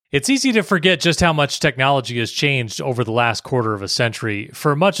It's easy to forget just how much technology has changed over the last quarter of a century.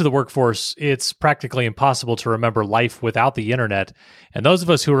 For much of the workforce, it's practically impossible to remember life without the internet. And those of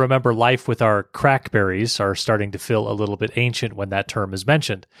us who remember life with our crackberries are starting to feel a little bit ancient when that term is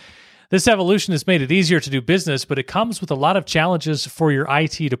mentioned. This evolution has made it easier to do business, but it comes with a lot of challenges for your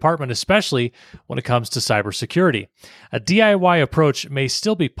IT department, especially when it comes to cybersecurity. A DIY approach may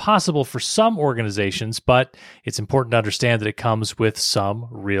still be possible for some organizations, but it's important to understand that it comes with some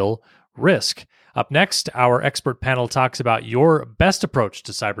real risk. Up next, our expert panel talks about your best approach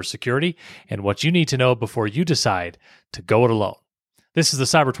to cybersecurity and what you need to know before you decide to go it alone. This is the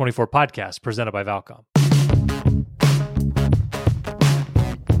Cyber 24 podcast presented by Valcom.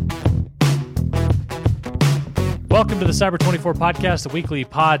 Welcome to the Cyber 24 podcast, a weekly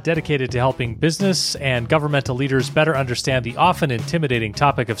pod dedicated to helping business and governmental leaders better understand the often intimidating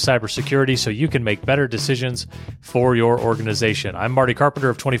topic of cybersecurity so you can make better decisions for your organization. I'm Marty Carpenter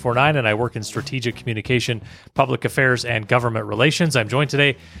of 24/9, and I work in strategic communication, public affairs, and government relations. I'm joined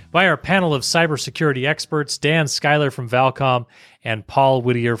today by our panel of cybersecurity experts, Dan Schuyler from Valcom and Paul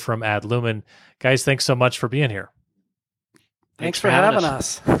Whittier from Adlumin. Guys, thanks so much for being here. Thanks for having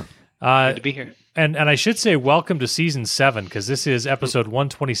us. Good to be here. And I should say welcome to season 7, because this is episode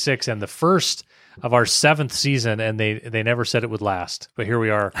 126 and the first of our 7th season, and they never said it would last, but here we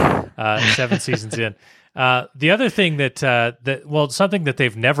are, 7 seasons in. The other thing something that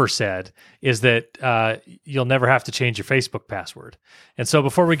they've never said is that you'll never have to change your Facebook password. And so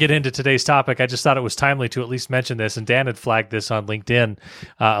before we get into today's topic, I just thought it was timely to at least mention this, and Dan had flagged this on LinkedIn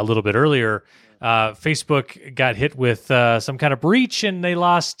a little bit earlier. Facebook got hit with some kind of breach, and they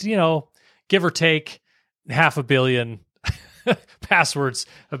lost, give or take 500 million passwords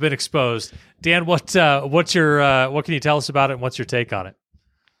have been exposed. Dan, what can you tell us about it, and what's your take on it?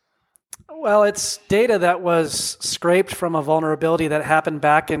 Well, it's data that was scraped from a vulnerability that happened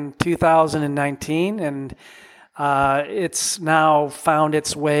back in 2019, and it's now found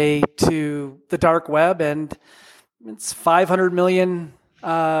its way to the dark web, and it's 500 million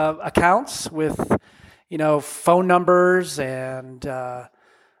accounts with, phone numbers and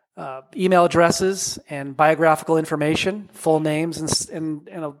email addresses and biographical information, full names, and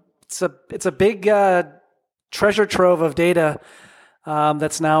it's a big treasure trove of data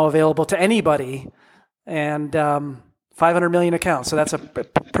that's now available to anybody, and 500 million accounts. So that's a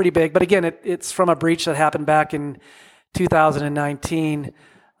pretty big. But again, it's from a breach that happened back in 2019,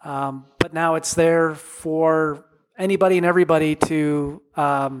 but now it's there for anybody and everybody to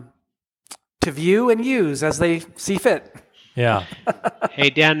view and use as they see fit. Yeah. Hey,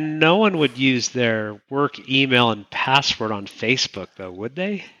 Dan, no one would use their work email and password on Facebook, though, would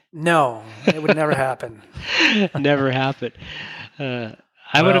they? No, it would never happen. Never happen.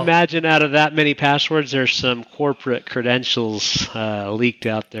 I would imagine out of that many passwords, there's some corporate credentials leaked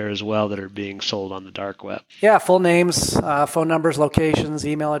out there as well that are being sold on the dark web. Yeah, full names, phone numbers, locations,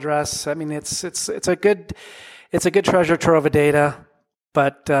 email address. I mean, it's a good treasure trove of data,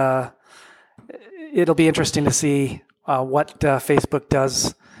 but it'll be interesting to see what Facebook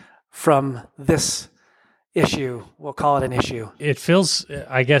does from this issue. We'll call it an issue. It feels,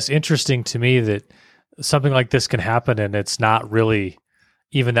 I guess, interesting to me that something like this can happen and it's not really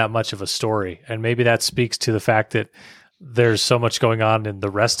even that much of a story. And maybe that speaks to the fact that there's so much going on in the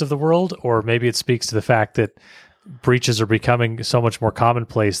rest of the world, or maybe it speaks to the fact that breaches are becoming so much more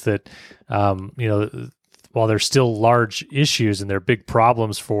commonplace that, while there's still large issues and they're big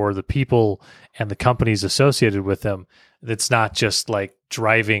problems for the people and the companies associated with them, it's not just like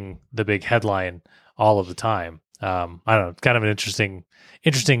driving the big headline all of the time. I don't know, kind of an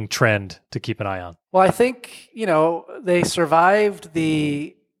interesting trend to keep an eye on. Well, I think, they survived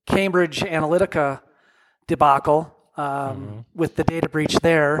the Cambridge Analytica debacle with the data breach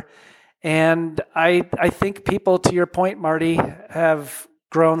there. And I think people, to your point, Marty, have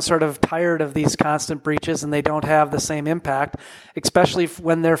grown sort of tired of these constant breaches, and they don't have the same impact, especially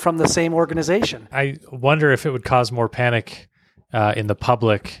when they're from the same organization. I wonder if it would cause more panic in the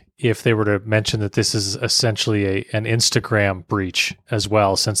public if they were to mention that this is essentially an Instagram breach as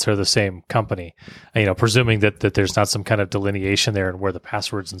well, since they're the same company, presuming that there's not some kind of delineation there and where the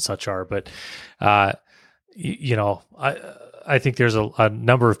passwords and such are. But, I think there's a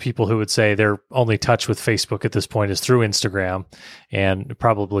number of people who would say their only touch with Facebook at this point is through Instagram, and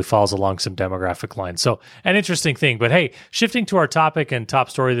probably falls along some demographic lines. So an interesting thing. But hey, shifting to our topic and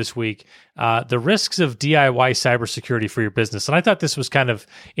top story this week, the risks of DIY cybersecurity for your business. And I thought this was kind of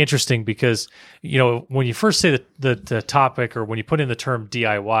interesting because, when you first say the topic, or when you put in the term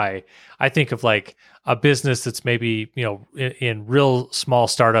DIY, I think of like a business that's maybe, in real small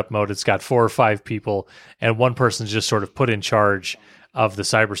startup mode. It's got 4 or 5 people, and one person's just sort of put in charge of the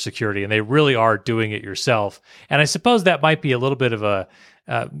cybersecurity, and they really are doing it yourself. And I suppose that might be a little bit of a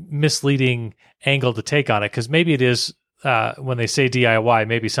misleading angle to take on it, because maybe it is, when they say DIY,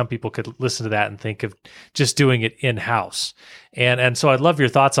 maybe some people could listen to that and think of just doing it in-house. And so I'd love your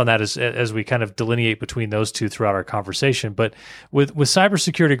thoughts on that as we kind of delineate between those two throughout our conversation. But with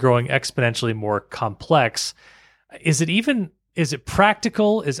cybersecurity growing exponentially more complex, is it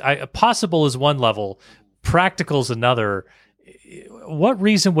practical? Possible is one level, practical is another. What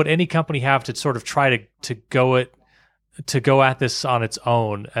reason would any company have to sort of try to go at this on its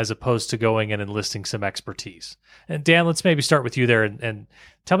own, as opposed to going and enlisting some expertise? And Dan, let's maybe start with you there and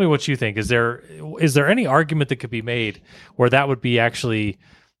tell me what you think. Is there any argument that could be made where that would be actually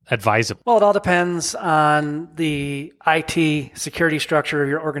advisable? Well, it all depends on the IT security structure of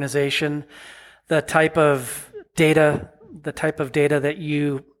your organization, the type of data that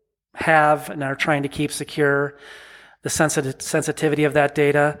you have and are trying to keep secure, the sensitivity of that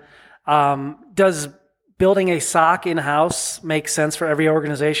data. Does building a SOC in-house make sense for every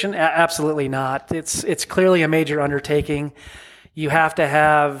organization? Absolutely not. It's clearly a major undertaking. You have to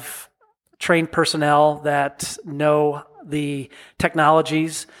have trained personnel that know the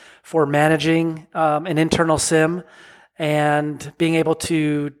technologies for managing an internal SIEM and being able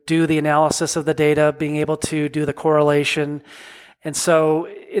to do the analysis of the data, being able to do the correlation. And so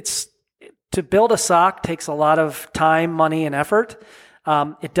to build a SOC takes a lot of time, money, and effort.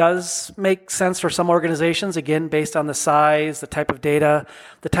 It does make sense for some organizations, again, based on the size, the type of data,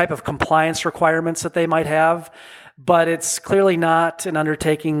 the type of compliance requirements that they might have. But it's clearly not an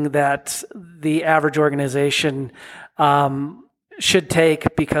undertaking that the average organization should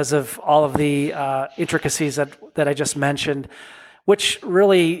take because of all of the intricacies that I just mentioned, which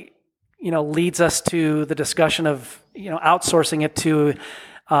really, leads us to the discussion of, outsourcing it to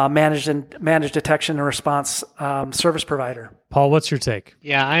managed detection and response service provider. Paul, what's your take?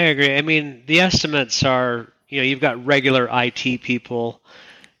 Yeah, I agree. I mean, the estimates are, you've got regular IT people.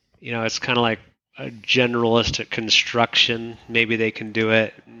 It's kind of like a generalist at construction. Maybe they can do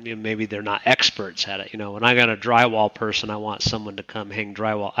it. Maybe they're not experts at it. When I got a drywall person, I want someone to come hang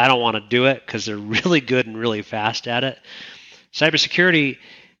drywall. I don't want to do it because they're really good and really fast at it. Cybersecurity,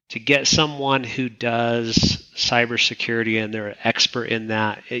 to get someone who does cybersecurity and they're an expert in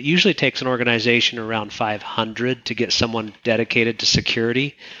that, it usually takes an organization around 500 to get someone dedicated to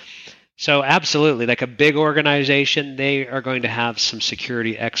security. So absolutely, like a big organization, they are going to have some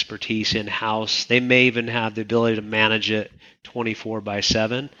security expertise in-house. They may even have the ability to manage it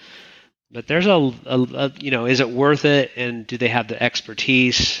 24/7. But there's is it worth it? And do they have the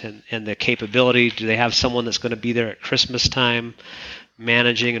expertise and the capability? Do they have someone that's going to be there at Christmas time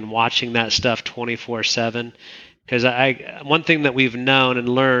managing and watching that stuff 24/7? Because one thing that we've known and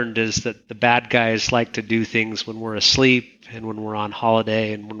learned is that the bad guys like to do things when we're asleep and when we're on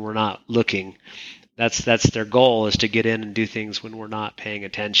holiday and when we're not looking. That's their goal, is to get in and do things when we're not paying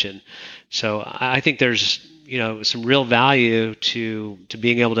attention. So I think there's some real value to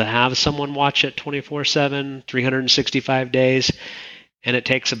being able to have someone watch it 24/7, 365 days, and it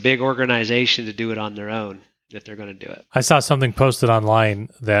takes a big organization to do it on their own if they're going to do it. I saw something posted online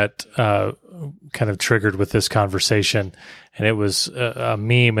that kind of triggered with this conversation, and it was a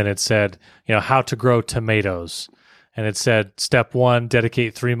meme, and it said, how to grow tomatoes. And it said, step 1,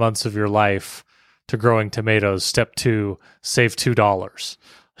 dedicate 3 months of your life to growing tomatoes. Step 2, save $2.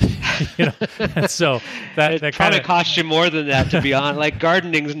 And so that probably costs you more than that, to be honest. Like,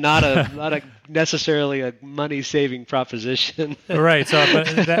 gardening's not a necessarily a money saving proposition. Right. So,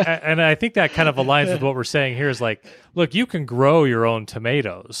 and I think that kind of aligns with what we're saying here. Is like, look, you can grow your own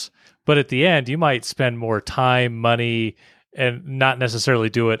tomatoes, but at the end, you might spend more time, money, and not necessarily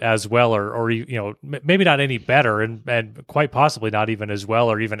do it as well, or maybe not any better, and quite possibly not even as well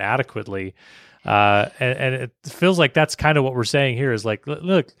or even adequately. And it feels like that's kind of what we're saying here, is like,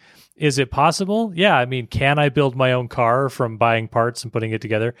 look, is it possible? Yeah. I mean, can I build my own car from buying parts and putting it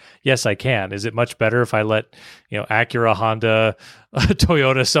together? Yes, I can. Is it much better if I let, Acura, Honda,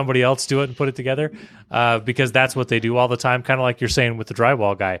 Toyota, somebody else do it and put it together? Because that's what they do all the time. Kind of like you're saying with the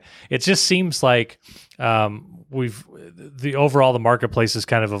drywall guy. It just seems like, the marketplace has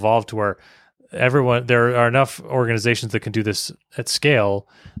kind of evolved to where there are enough organizations that can do this at scale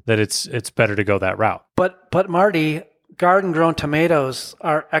that it's better to go that route. But Marty, garden-grown tomatoes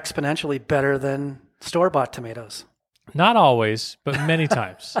are exponentially better than store-bought tomatoes. Not always, but many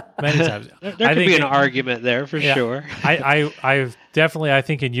times. Many times. There could be an argument there for sure. I definitely, I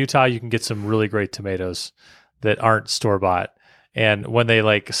think in Utah you can get some really great tomatoes that aren't store-bought. And when they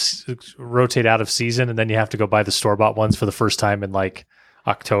rotate out of season, and then you have to go buy the store-bought ones for the first time in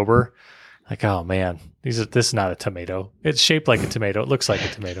October, Like, oh man, this is not a tomato. It's shaped like a tomato. It looks like a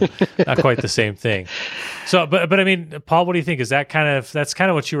tomato. Not quite the same thing. So, but I mean, Paul, what do you think? Is that's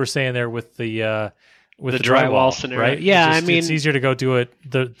kind of what you were saying there with the drywall scenario, right? Yeah, it's easier to go do it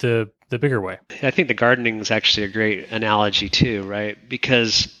the bigger way. I think the gardening is actually a great analogy too, right?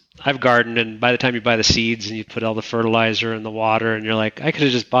 Because I've gardened, and by the time you buy the seeds and you put all the fertilizer and the water, and you're like, I could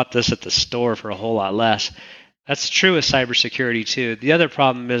have just bought this at the store for a whole lot less. That's true with cybersecurity too. The other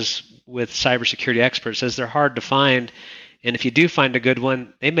problem is with cybersecurity experts is they're hard to find, and if you do find a good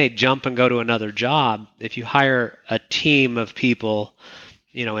one, they may jump and go to another job. If you hire a team of people,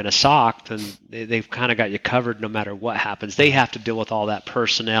 in a SOC, then they've kind of got you covered no matter what happens. They have to deal with all that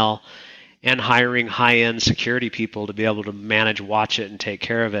personnel and hiring high-end security people to be able to manage, watch it, and take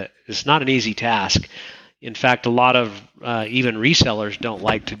care of it. It's not an easy task. In fact, a lot of even resellers don't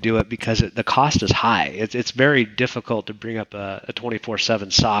like to do it because the cost is high. It's very difficult to bring up a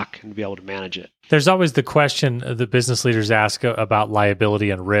 24/7 SOC and be able to manage it. There's always the question the business leaders ask about liability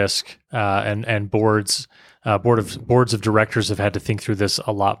and risk, and boards of directors have had to think through this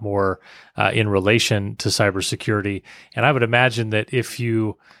a lot more in relation to cybersecurity. And I would imagine that if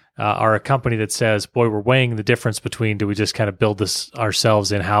you are a company that says, boy, we're weighing the difference between do we just kind of build this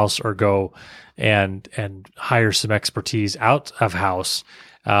ourselves in-house or go and hire some expertise out of house,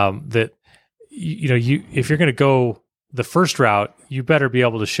 that if you're going to go the first route, you better be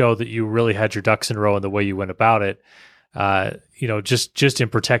able to show that you really had your ducks in a row in the way you went about it. Just in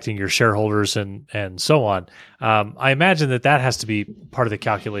protecting your shareholders and so on. I imagine that has to be part of the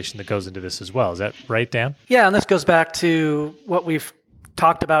calculation that goes into this as well. Is that right, Dan? Yeah, and this goes back to what we've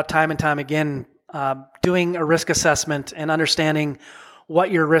talked about time and time again, doing a risk assessment and understanding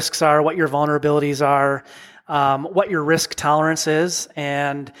what your risks are, what your vulnerabilities are, what your risk tolerance is,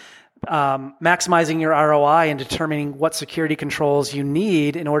 and maximizing your ROI and determining what security controls you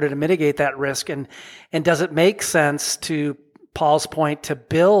need in order to mitigate that risk. And does it make sense, to Paul's point, to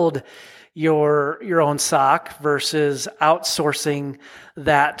build your own SOC versus outsourcing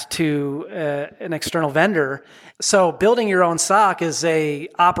that to an external vendor? So building your own SOC is a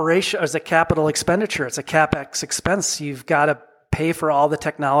capital expenditure. It's a CapEx expense. You've got to pay for all the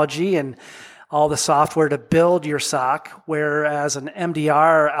technology and all the software to build your SOC, whereas an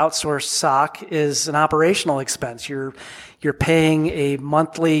MDR outsourced SOC is an operational expense. You're paying a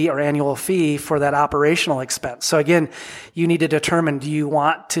monthly or annual fee for that operational expense. So again, you need to determine, do you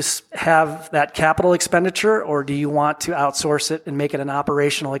want to have that capital expenditure, or do you want to outsource it and make it an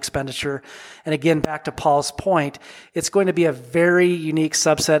operational expenditure? And again, back to Paul's point, it's going to be a very unique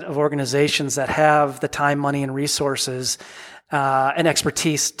subset of organizations that have the time, money, and resources and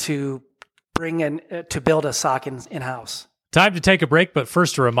expertise to bring in to build a SOC in-house. Time to take a break, but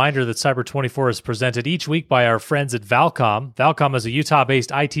first a reminder that Cyber24 is presented each week by our friends at Valcom. Valcom is a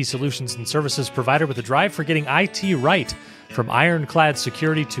Utah-based IT solutions and services provider with a drive for getting IT right. From ironclad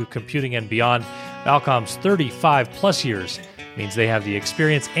security to computing and beyond, Valcom's 35-plus years means they have the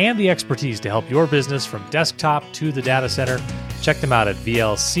experience and the expertise to help your business from desktop to the data center. Check them out at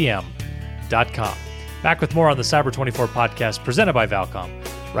VLCM.com. Back with more on the Cyber24 podcast presented by Valcom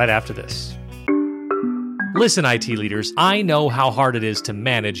right after this. Listen, IT leaders, I know how hard it is to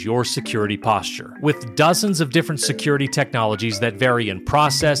manage your security posture. With dozens of different security technologies that vary in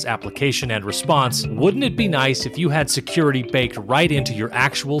process, application, and response, wouldn't it be nice if you had security baked right into your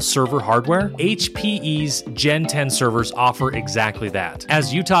actual server hardware? HPE's Gen 10 servers offer exactly that.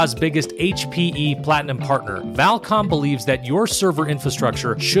 As Utah's biggest HPE Platinum partner, Valcom believes that your server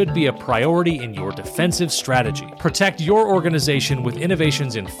infrastructure should be a priority in your defensive strategy. Protect your organization with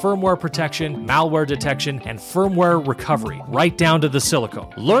innovations in firmware protection, malware detection, and firmware recovery, right down to the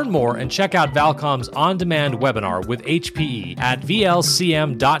silicone. Learn more and check out Valcom's on-demand webinar with HPE at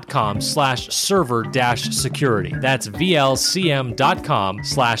VLCM.com/server-security. That's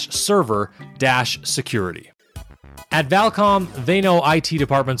VLCM.com/server-security. At Valcom, they know IT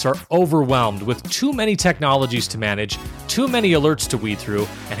departments are overwhelmed with too many technologies to manage, too many alerts to weed through,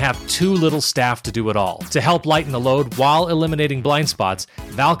 and have too little staff to do it all. To help lighten the load while eliminating blind spots,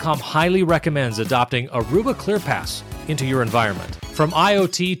 Valcom highly recommends adopting Aruba ClearPass into your environment. From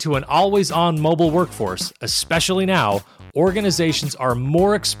IoT to an always-on mobile workforce, especially now, organizations are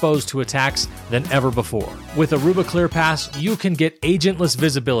more exposed to attacks than ever before. With Aruba ClearPass, you can get agentless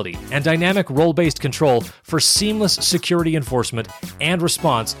visibility and dynamic role-based control for seamless security enforcement and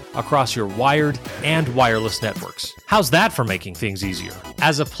response across your wired and wireless networks. How's that for making things easier?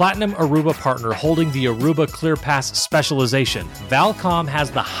 As a Platinum Aruba partner holding the Aruba ClearPass specialization, Valcom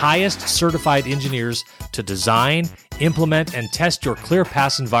has the highest certified engineers to design, implement, and test your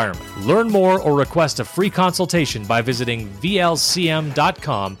ClearPass environment. Learn more or request a free consultation by visiting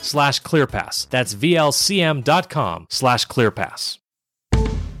vlcm.com/ClearPass. That's vlcm.com/ClearPass.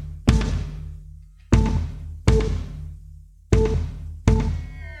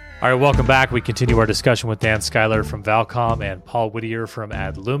 All right, welcome back. We continue our discussion with Dan Schuyler from Valcom and Paul Whittier from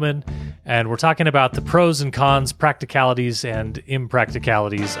Adlumin. And we're talking about the pros and cons, practicalities and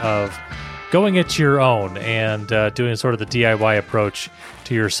impracticalities of going it your own and doing sort of the DIY approach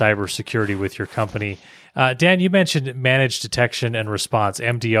to your cybersecurity with your company. Dan, you mentioned managed detection and response,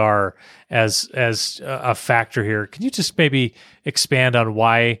 MDR, as a factor here. Can you just maybe expand on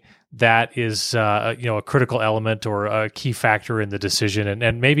why that is a critical element or a key factor in the decision,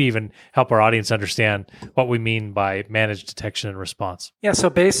 and maybe even help our audience understand what we mean by managed detection and response? Yeah, so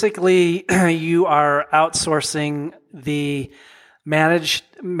basically you are outsourcing the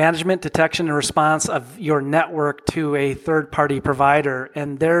management, detection, and response of your network to a third-party provider,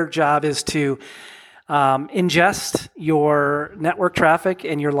 and their job is to ingest your network traffic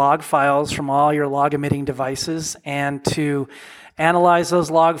and your log files from all your log-emitting devices, and to analyze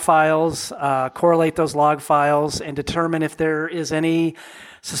those log files, correlate those log files, and determine if there is any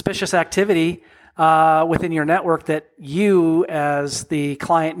suspicious activity within your network that you as the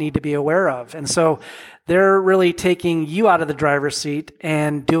client need to be aware of. And so they're really taking you out of the driver's seat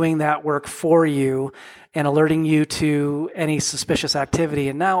and doing that work for you and alerting you to any suspicious activity.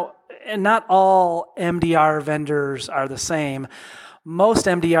 And not all MDR vendors are the same. Most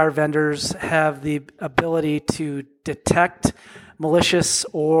MDR vendors have the ability to detect malicious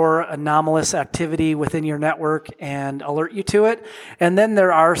or anomalous activity within your network and alert you to it. And then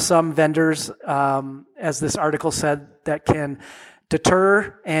there are some vendors, as this article said, that can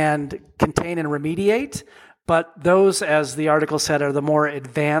deter and contain and remediate. But those, as the article said, are the more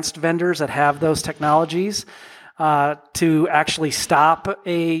advanced vendors that have those technologies to actually stop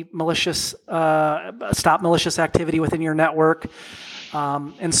malicious activity within your network.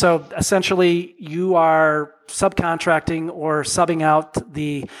 And so essentially you are subcontracting or subbing out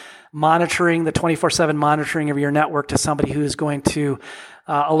the monitoring, the 24/7 monitoring of your network to somebody who is going to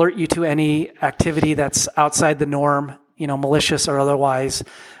alert you to any activity that's outside the norm, malicious or otherwise,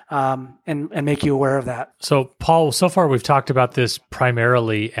 and make you aware of that. So Paul, so far we've talked about this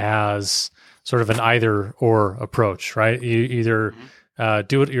primarily as sort of an either or approach, right? You either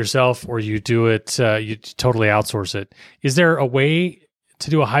do it yourself or you do it, you totally outsource it. Is there a way to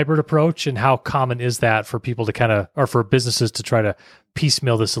do a hybrid approach, and how common is that for people to or for businesses to try to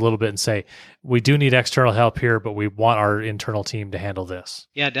piecemeal this a little bit and say, we do need external help here, but we want our internal team to handle this?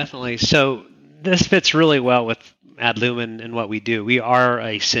 Yeah, definitely. So this fits really well with Adlumin and what we do. We are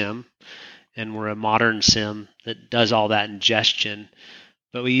a SIEM, and we're a modern SIEM that does all that ingestion,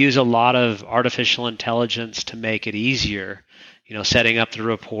 but we use a lot of artificial intelligence to make it easier. Setting up the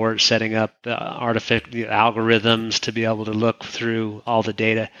report, setting up the algorithms to be able to look through all the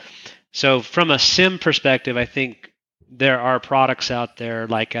data. So from a SIEM perspective, I think there are products out there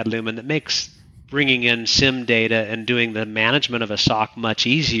like Adlumin that makes bringing in SIEM data and doing the management of a SOC much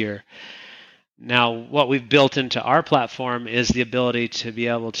easier. Now, what we've built into our platform is the ability to be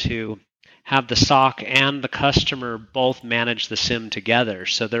able to have the SOC and the customer both manage the SIEM together.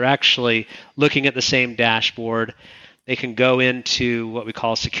 So they're actually looking at the same dashboard. They can go into what we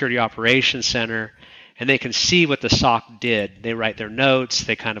call a Security Operations Center, and they can see what the SOC did. They write their notes,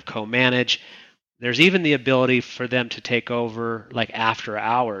 they kind of co-manage. There's even the ability for them to take over like after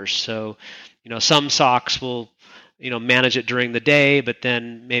hours. So, some SOCs will, manage it during the day, but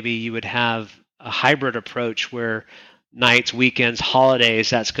then maybe you would have a hybrid approach where nights, weekends, holidays,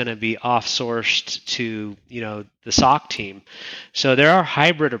 that's going to be off-sourced to, the SOC team. So there are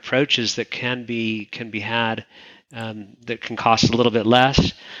hybrid approaches that can be had. That can cost a little bit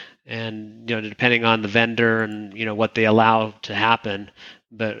less, and depending on the vendor and what they allow to happen.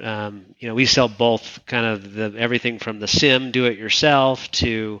 But we sell both, kind of everything from the SIEM do it yourself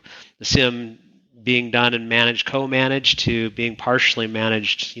to the SIEM being done and managed, co-managed, to being partially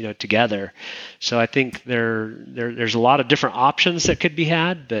managed, together. So I think there's a lot of different options that could be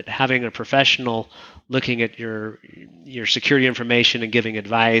had, but having a professional looking at your security information and giving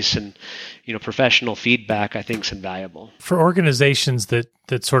advice and professional feedback, I think is invaluable. For organizations that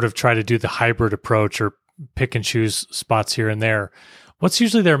sort of try to do the hybrid approach or pick and choose spots here and there, what's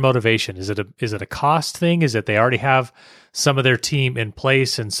usually their motivation? Is it a cost thing? Is it they already have some of their team in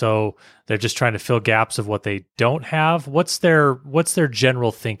place and so they're just trying to fill gaps of what they don't have? What's their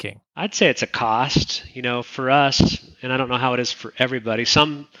general thinking? I'd say it's a cost. For us, and I don't know how it is for everybody.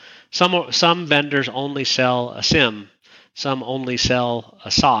 Some vendors only sell a SIEM, some only sell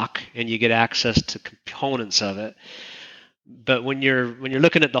a SOC, and you get access to components of it. But when you're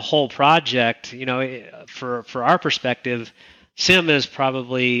looking at the whole project, for our perspective, SIM is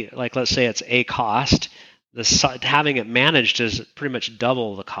probably, like, let's say it's a cost. Having it managed is pretty much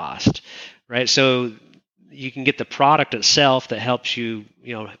double the cost, right? So you can get the product itself that helps you,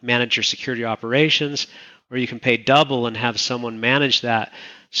 manage your security operations, or you can pay double and have someone manage that.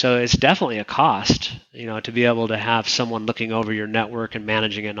 So it's definitely a cost, to be able to have someone looking over your network and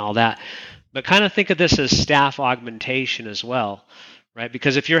managing it and all that. But kind of think of this as staff augmentation as well, right?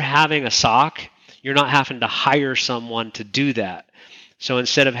 Because if you're having a SOC, you're not having to hire someone to do that. So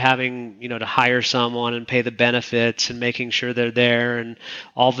instead of having, to hire someone and pay the benefits and making sure they're there and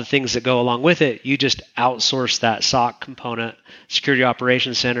all the things that go along with it, you just outsource that SOC component, Security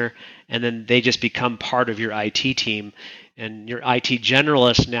Operations Center, and then they just become part of your IT team. And your IT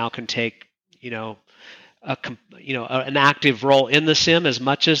generalist now can take, an active role in the SIM as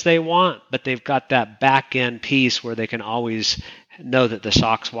much as they want, but they've got that back end piece where they can always know that the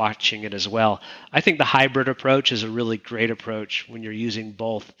SOC's watching it as well. I think the hybrid approach is a really great approach when you're using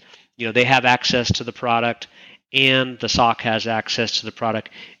both. They have access to the product and the SOC has access to the product,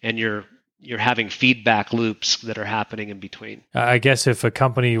 and you're having feedback loops that are happening in between. I guess if a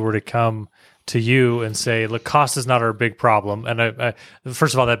company were to come to you and say, look, cost is not our big problem. And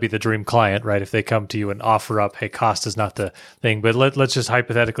first of all, that'd be the dream client, right? If they come to you and offer up, hey, cost is not the thing. But let's just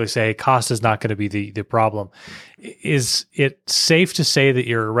hypothetically say, hey, cost is not going to be the problem. Is it safe to say that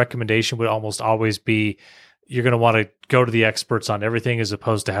your recommendation would almost always be you're going to want to go to the experts on everything as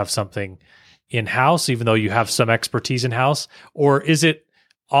opposed to have something in-house, even though you have some expertise in-house? Or is it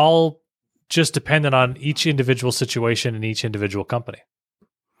all just dependent on each individual situation and each individual company?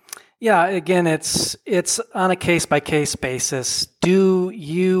 Yeah, again, it's on a case-by-case basis. Do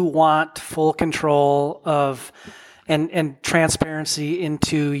you want full control of and transparency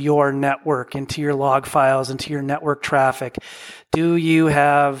into your network, into your log files, into your network traffic? Do you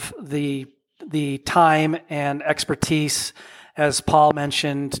have the time and expertise, as Paul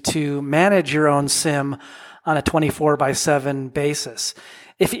mentioned, to manage your own SIM on a 24/7 basis?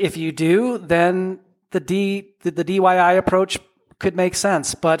 If you do, then the DIY approach could make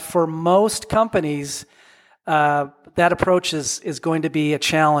sense. But for most companies, that approach is going to be a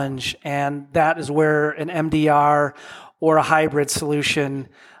challenge, and that is where an MDR or a hybrid solution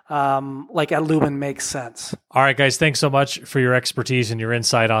like at Lumen makes sense. All right, guys, thanks so much for your expertise and your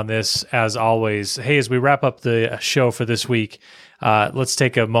insight on this, as always. Hey, as we wrap up the show for this week, let's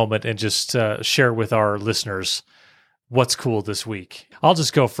take a moment and just share with our listeners what's cool this week. I'll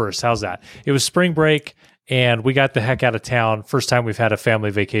just go first. How's that? It was spring break, and we got the heck out of town. First time we've had a family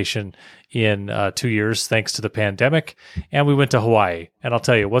vacation in 2 years, thanks to the pandemic. And we went to Hawaii. And I'll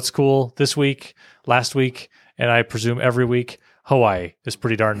tell you what's cool this week, last week, and I presume every week. Hawaii is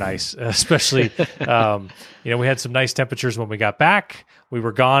pretty darn nice, especially, we had some nice temperatures when we got back. We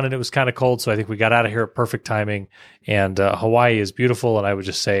were gone and it was kind of cold. So I think we got out of here at perfect timing. And Hawaii is beautiful. And I would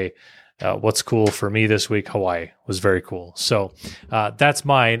just say, what's cool for me this week, Hawaii was very cool. So that's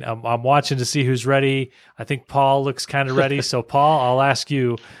mine. I'm watching to see who's ready. I think Paul looks kind of ready. So Paul, I'll ask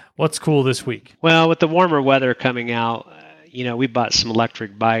you, what's cool this week? Well, with the warmer weather coming out, we bought some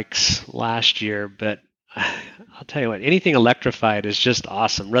electric bikes last year, but I'll tell you what, anything electrified is just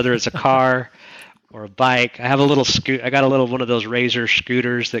awesome, whether it's a car or a bike. I have a little I got a little one of those Razor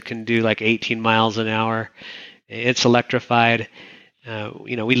scooters that can do like 18 miles an hour. It's electrified.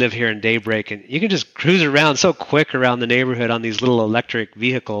 We live here in Daybreak, and you can just cruise around so quick around the neighborhood on these little electric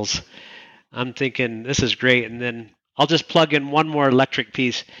vehicles. I'm thinking this is great. And then I'll just plug in one more electric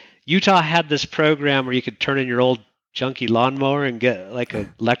piece. Utah had this program where you could turn in your old junky lawnmower and get like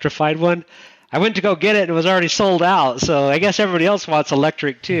an electrified one. I went to go get it and it was already sold out. So I guess everybody else wants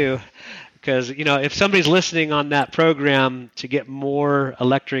electric too. Because, if somebody's listening on that program to get more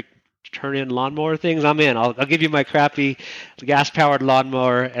electric turn-in lawnmower things, I'm in. I'll give you my crappy gas-powered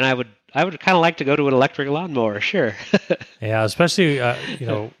lawnmower, and I would kind of like to go to an electric lawnmower, sure. Yeah, especially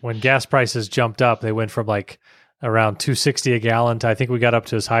when gas prices jumped up, they went from like around $2.60 a gallon to I think we got up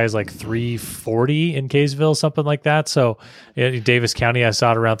to as high as like $3.40 in Kaysville, something like that. So Davis County, I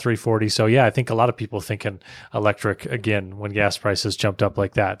saw it around $3.40. So yeah, I think a lot of people thinking electric again when gas prices jumped up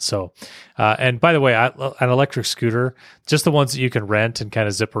like that. So, and by the way, an electric scooter, just the ones that you can rent and kind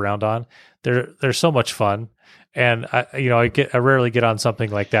of zip around on, they're so much fun. And I rarely get on something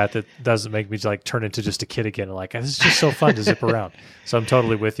like that doesn't make me like turn into just a kid again. And like, this is just so fun to zip around. So I'm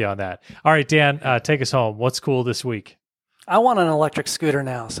totally with you on that. All right, Dan, take us home. What's cool this week? I want an electric scooter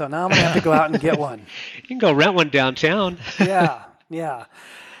now. So now I'm going to have to go out and get one. You can go rent one downtown. Yeah.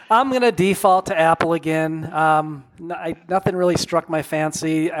 I'm going to default to Apple again. Nothing really struck my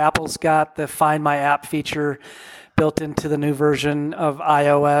fancy. Apple's got the Find My App feature built into the new version of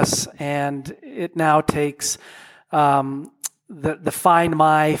iOS, and it now takes the Find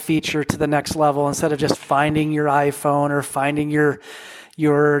My feature to the next level. Instead of just finding your iPhone or finding your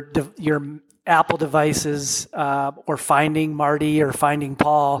Apple devices or finding Marty or finding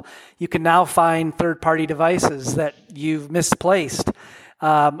Paul, you can now find third-party devices that you've misplaced.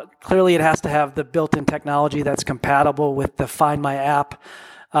 Clearly, it has to have the built-in technology that's compatible with the Find My app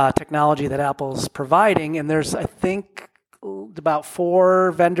technology that Apple's providing. And there's, I think, about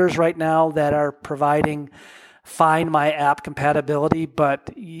 4 vendors right now that are providing Find My app compatibility,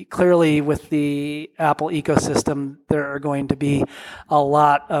 but clearly with the Apple ecosystem, there are going to be a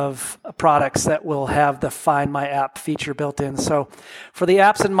lot of products that will have the Find My app feature built in. So for the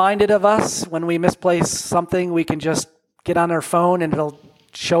absent-minded of us, when we misplace something, we can just get on our phone and it'll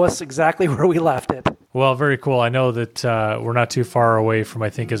show us exactly where we left it. Well, very cool. I know that we're not too far away from, I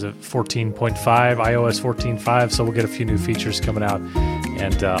think, is it 14.5, iOS 14.5, so we'll get a few new features coming out,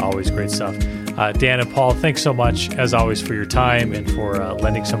 and always great stuff. Dan and Paul, thanks so much, as always, for your time and for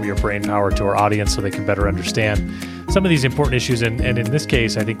lending some of your brain power to our audience so they can better understand some of these important issues. And in this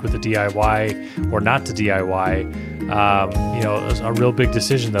case, I think with the DIY or not to DIY, a real big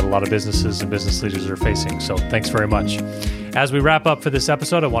decision that a lot of businesses and business leaders are facing. So thanks very much. As we wrap up for this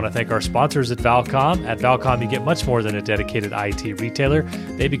episode, I want to thank our sponsors at Valcom. At Valcom, you get much more than a dedicated IT retailer.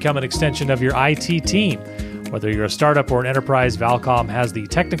 They become an extension of your IT team. Whether you're a startup or an enterprise, Valcom has the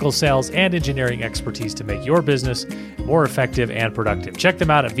technical sales and engineering expertise to make your business more effective and productive. Check them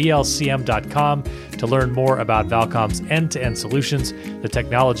out at VLCM.com to learn more about Valcom's end-to-end solutions, the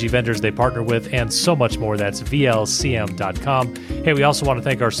technology vendors they partner with, and so much more. That's VLCM.com. Hey, we also want to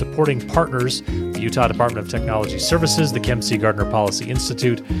thank our supporting partners, the Utah Department of Technology Services, the Kem C. Gardner Policy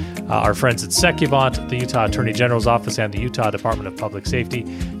Institute, our friends at Secuvant, the Utah Attorney General's Office, and the Utah Department of Public Safety.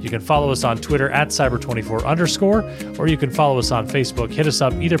 You can follow us on Twitter at Cyber24_, or you can follow us on Facebook. Hit us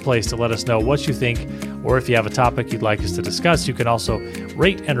up either place to let us know what you think, or if you have a topic you'd like us to discuss. You can also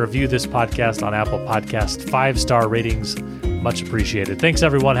rate and review this podcast on Apple Podcast. 5-star ratings, much appreciated. Thanks,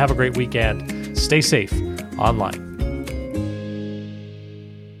 everyone. Have a great weekend. Stay safe online.